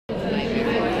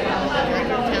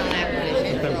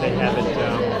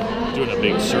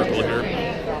big circle here.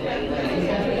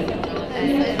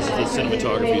 This is the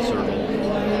cinematography circle.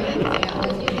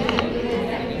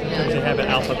 They have it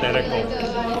alphabetical.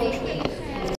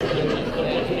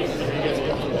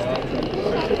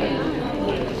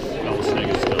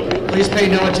 Please pay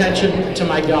no attention to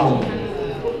my gum.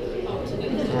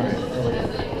 Alright.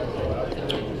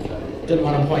 Didn't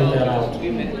want to point that out.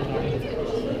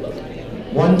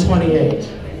 128.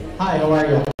 Hi, how are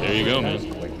you? There you go, man.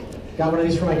 Got one of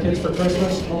these for my kids for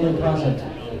Christmas? Only present.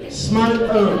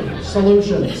 SmartERP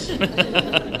Solutions.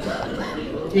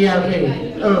 ERP.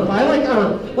 ERP. I like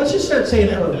ERP. Let's just start saying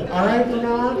ERP. Alright, from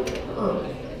now on? ERP.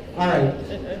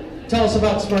 Alright. Tell us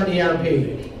about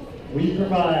SmartERP. We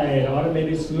provide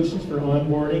automated solutions for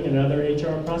onboarding and other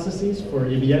HR processes for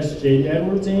EBS, J.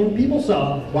 Edwards, and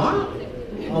PeopleSoft. Wow.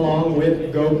 Along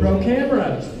with GoPro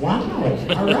cameras. Wow.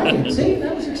 All right. See,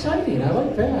 that was exciting. I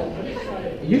like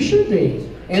that. You should be.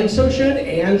 And so should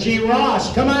Angie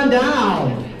Ross. Come on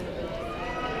down.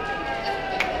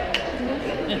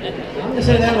 I'm going to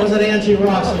say that wasn't Angie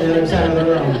Ross on the other side of the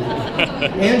room.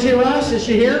 Angie Ross, is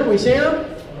she here? We see her?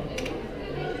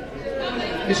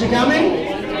 Is she coming?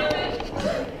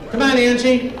 Come on,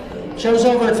 Angie. Show's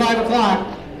over at 5 o'clock.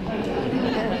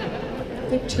 I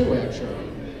think 2, actually.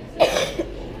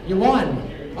 You won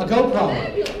a GoPro.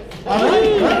 All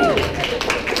right, great.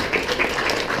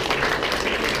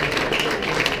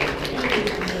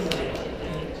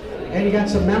 And you got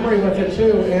some memory with it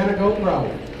too, and a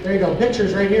GoPro. There you go.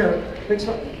 Pictures right here.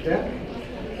 Yeah.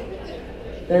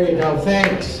 There you go.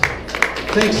 Thanks.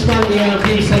 Thanks,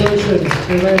 SmartERP Solutions.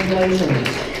 Congratulations.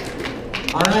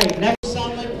 All right. Next.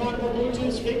 Sound like portable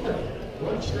Bluetooth speaker.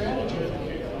 What strategy?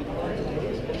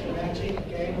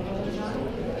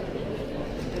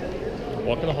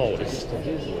 Walk in the hallways.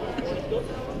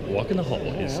 Walk in the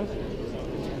hallways.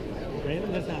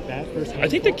 Brandon, that's not bad. I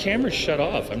think the camera's shut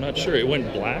off. I'm not sure. It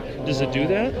went black. Does it do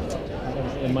that?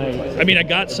 It might. I mean, I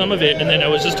got some of it, and then I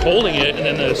was just holding it, and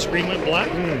then the screen went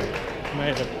black.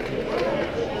 Might have.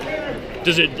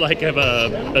 Does it like have a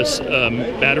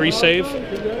battery save?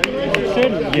 It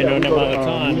should, you know, about the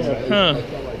time. Huh.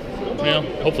 Well,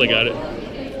 hopefully got it.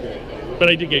 But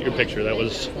I did get your picture. That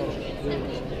was.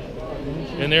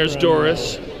 And there's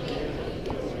Doris.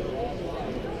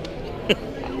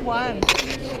 Who won?